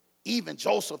 Even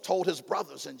Joseph told his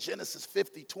brothers in Genesis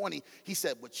 50:20, he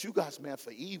said, what you guys meant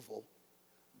for evil,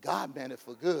 God meant it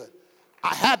for good.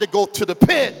 I had to go to the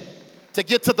pit to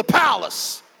get to the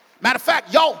palace. Matter of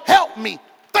fact, y'all help me.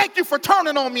 Thank you for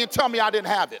turning on me and telling me I didn't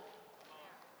have it.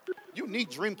 You need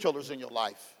dream killers in your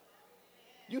life.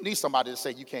 You need somebody to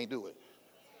say you can't do it.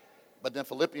 But then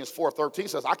Philippians 4:13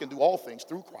 says, I can do all things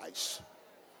through Christ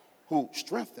who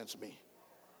strengthens me.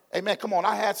 Amen. Come on.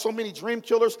 I had so many dream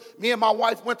killers. Me and my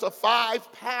wife went to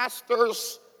 5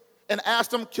 pastors and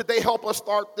asked them, could they help us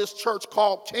start this church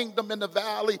called Kingdom in the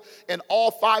Valley? And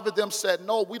all 5 of them said,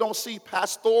 no, we don't see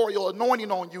pastoral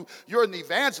anointing on you. You're an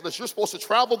evangelist. You're supposed to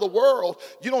travel the world.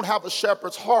 You don't have a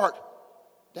shepherd's heart.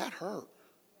 That hurt.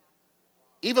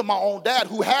 Even my own dad,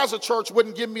 who has a church,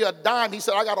 wouldn't give me a dime. He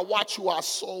said, I got to watch who I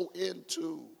sow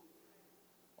into.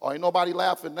 Oh, ain't nobody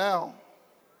laughing now.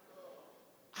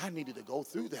 I needed to go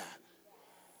through that.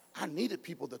 I needed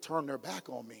people to turn their back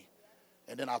on me.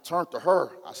 And then I turned to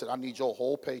her. I said, I need your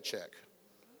whole paycheck.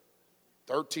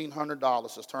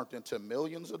 $1,300 has turned into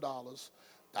millions of dollars,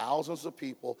 thousands of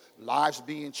people, lives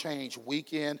being changed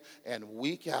week in and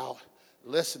week out.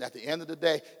 Listen, at the end of the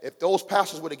day, if those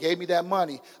pastors would have gave me that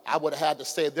money, I would have had to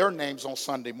say their names on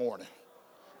Sunday morning.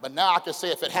 But now I can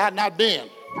say, if it had not been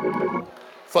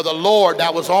for the Lord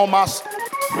that was on my side.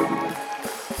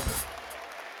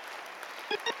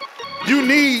 You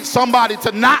need somebody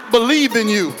to not believe in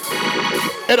you.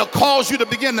 It'll cause you to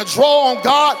begin to draw on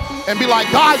God and be like,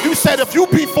 God, you said if you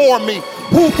be for me,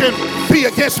 who can be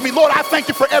against me? Lord, I thank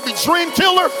you for every dream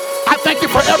killer. I thank you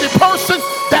for every person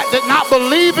that did not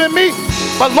believe in me.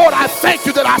 But Lord, I thank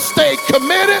you that I stayed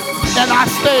committed and I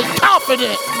stayed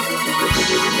confident.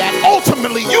 that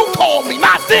ultimately you called me,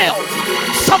 not them.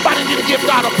 Somebody need to give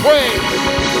God a praise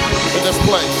in this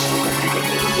place.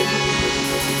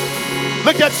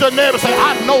 Look at your neighbor and say,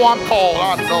 I know I'm called.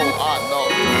 I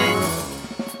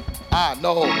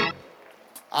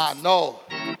know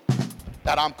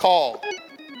that I'm called.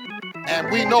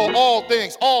 And we know all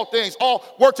things all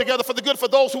work together for the good for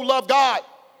those who love God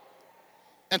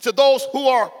and to those who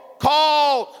are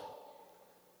called.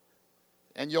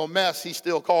 And your mess, he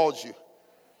still called you.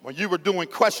 When you were doing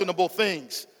questionable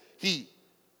things, he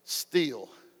still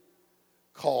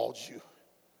called you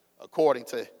according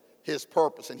to his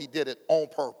purpose, and he did it on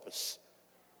purpose.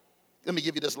 Let me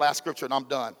give you this last scripture and I'm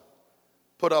done.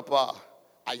 Put up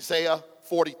Isaiah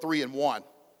 43:1.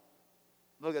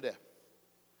 Look at that.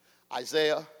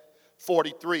 Isaiah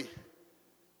 43.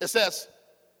 It says,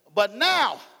 but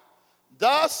now,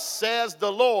 thus says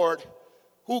the Lord,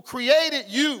 who created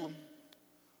you,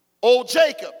 O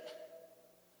Jacob,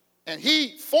 and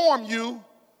he formed you,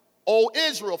 O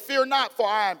Israel. Fear not, for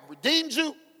I have redeemed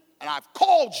you, and I've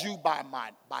called you by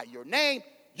your name.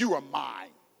 You are mine.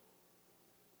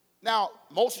 Now,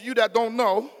 most of you that don't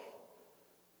know,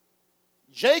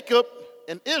 Jacob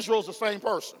and Israel is the same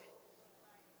person.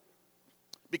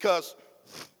 Because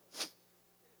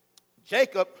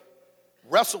Jacob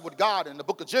wrestled with God in the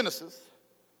book of Genesis,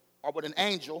 or with an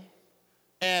angel,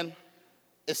 and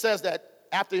it says that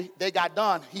after they got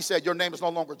done, he said, your name is no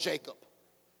longer Jacob,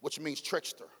 which means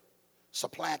trickster,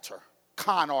 supplanter,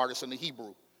 con artist in the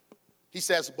Hebrew. He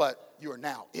says, but you are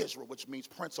now Israel, which means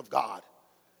prince of God.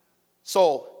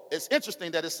 So it's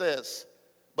interesting that it says,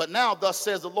 but now thus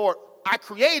says the Lord, I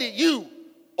created you,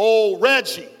 O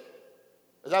Reggie.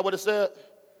 Is that what it said?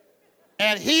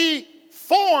 And he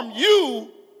formed you,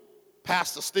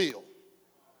 Pastor Steele.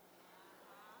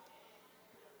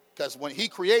 Because when he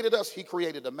created us, he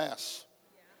created a mess.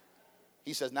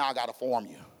 He says, now I got to form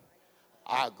you.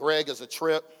 Greg is a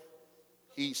trip.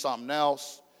 He's something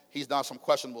else. He's done some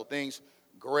questionable things.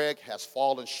 Greg has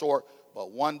fallen short.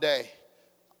 But one day,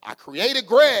 I created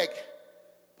Greg,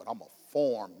 but I'm going to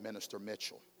form Minister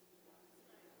Mitchell.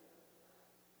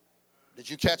 Did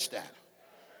you catch that?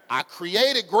 I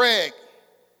created Greg,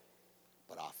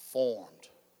 but I formed.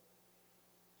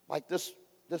 Like this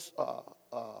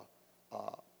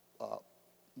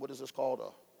what is this called?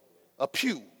 A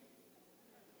pew.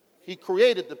 He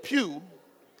created the pew,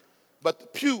 but the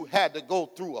pew had to go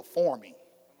through a forming.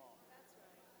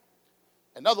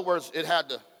 In other words, it had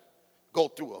to go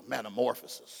through a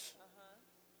metamorphosis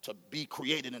to be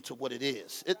created into what it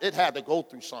is. It had to go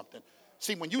through something.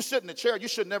 See, when you sit in a chair, you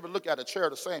should never look at a chair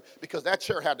the same, because that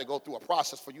chair had to go through a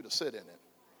process for you to sit in it.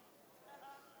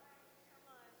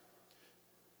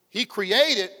 He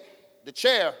created the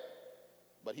chair,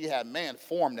 but he had man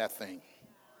form that thing.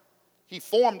 He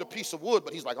formed a piece of wood,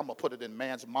 but he's like, I'm going to put it in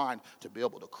man's mind to be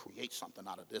able to create something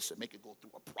out of this and make it go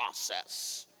through a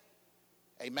process.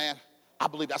 Amen. I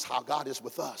believe that's how God is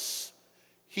with us.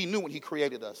 He knew when he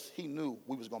created us, he knew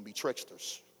we was going to be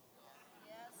tricksters.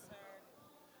 Yes, sir.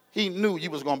 He knew you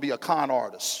was going to be a con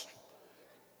artist.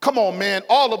 Come on, man.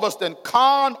 All of us then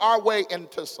con our way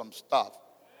into some stuff.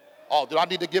 Oh, did I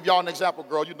need to give y'all an example,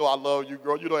 girl? You know I love you,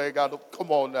 girl. You know I ain't got no, come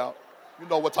on now. You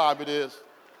know what time it is.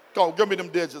 Come on, give me them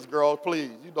digits, girl,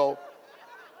 please. You know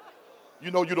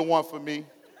you're the one for me.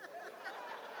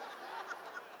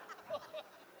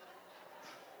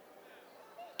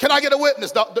 Can I get a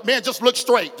witness? The man, just look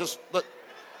straight. Just look.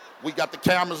 We got the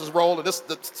cameras is rolling. This is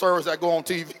the service that go on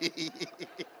TV.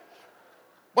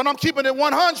 But I'm keeping it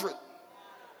 100.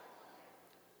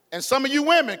 And some of you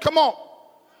women, come on.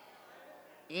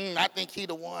 I think he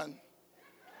the one.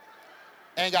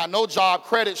 Ain't got no job,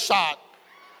 credit shot.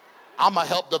 I'm going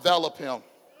to help develop him.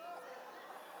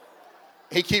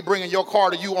 He keep bringing your car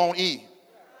to you on E.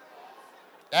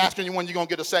 Asking you when you're going to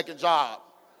get a second job.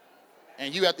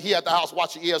 And he at the house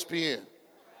watching ESPN.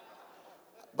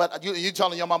 But you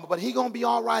telling your mama, but he going to be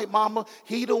all right, mama.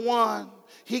 He the one.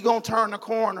 He going to turn the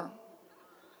corner.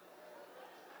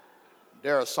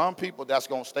 There are some people that's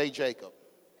going to stay Jacob.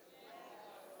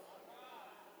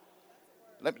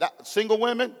 Single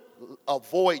women,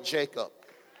 avoid Jacob.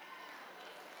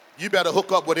 You better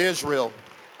hook up with Israel.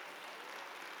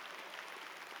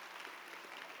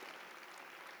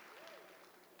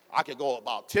 I could go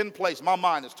about 10 places. My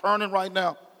mind is turning right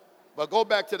now. But go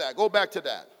back to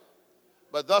that.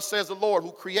 But thus says the Lord,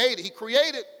 he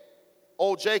created,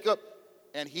 O Jacob,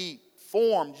 and he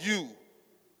formed you,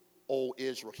 O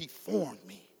Israel. He formed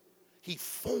me. He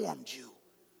formed you.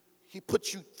 He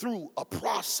put you through a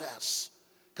process.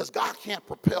 Because God can't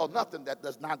propel nothing that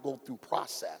does not go through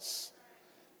process.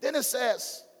 Then it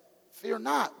says, fear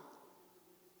not,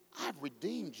 I've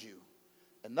redeemed you.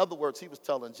 In other words, he was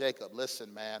telling Jacob,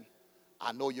 listen, man,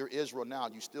 I know you're Israel now.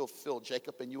 You still feel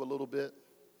Jacob in you a little bit.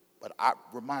 But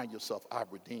remind yourself,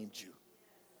 I've redeemed you.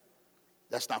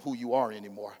 That's not who you are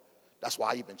anymore. That's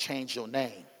why I even changed your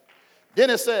name.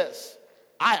 Then it says,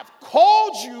 I have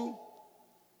called you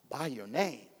by your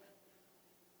name.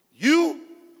 You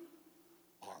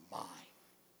are mine.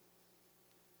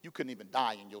 You couldn't even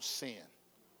die in your sin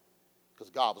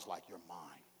because God was like, you're mine.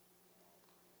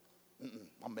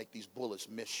 I'll make these bullets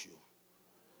miss you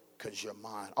because you're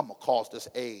mine. I'm going to cause this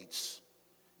AIDS.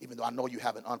 Even though I know you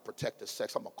have an unprotected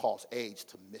sex, I'm going to cause AIDS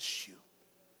to miss you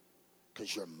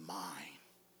because you're mine.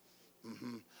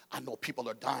 I know people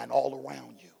are dying all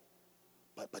around you,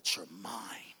 but you're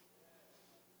mine.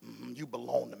 You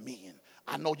belong to me. And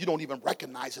I know you don't even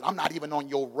recognize it. I'm not even on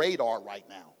your radar right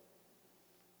now.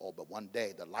 Oh, but one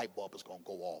day the light bulb is going to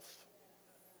go off.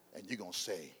 And you're going to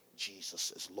say,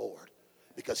 Jesus is Lord.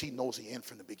 Because he knows the end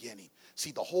from the beginning.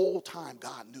 See, the whole time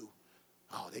God knew,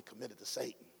 oh, they committed to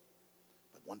Satan.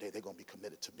 But one day they're going to be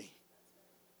committed to me.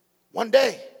 One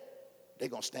day they're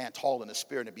going to stand tall in the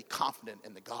spirit and be confident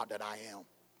in the God that I am.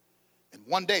 And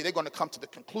one day they're going to come to the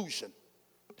conclusion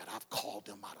that I've called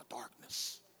them out of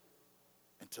darkness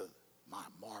into my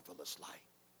marvelous light.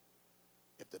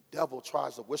 If the devil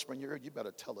tries to whisper in your ear, you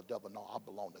better tell the devil, no, I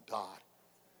belong to God.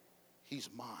 He's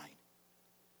mine.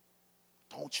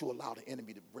 Don't you allow the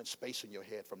enemy to rent space in your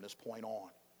head from this point on.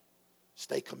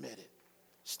 Stay committed.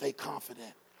 Stay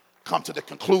confident. Come to the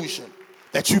conclusion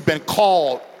that you've been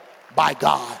called by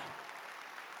God.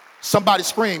 Somebody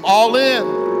scream, all in.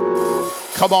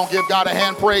 Come on, give God a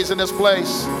hand praise in this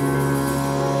place.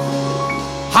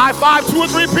 High five 2 or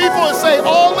 3 people and say,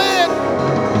 all in.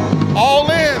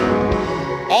 All in.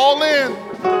 All in.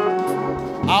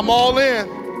 I'm all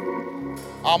in.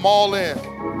 I'm all in.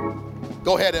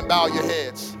 Go ahead and bow your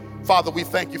heads. Father, we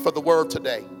thank you for the word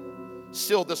today.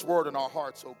 Seal this word in our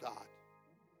hearts, oh God.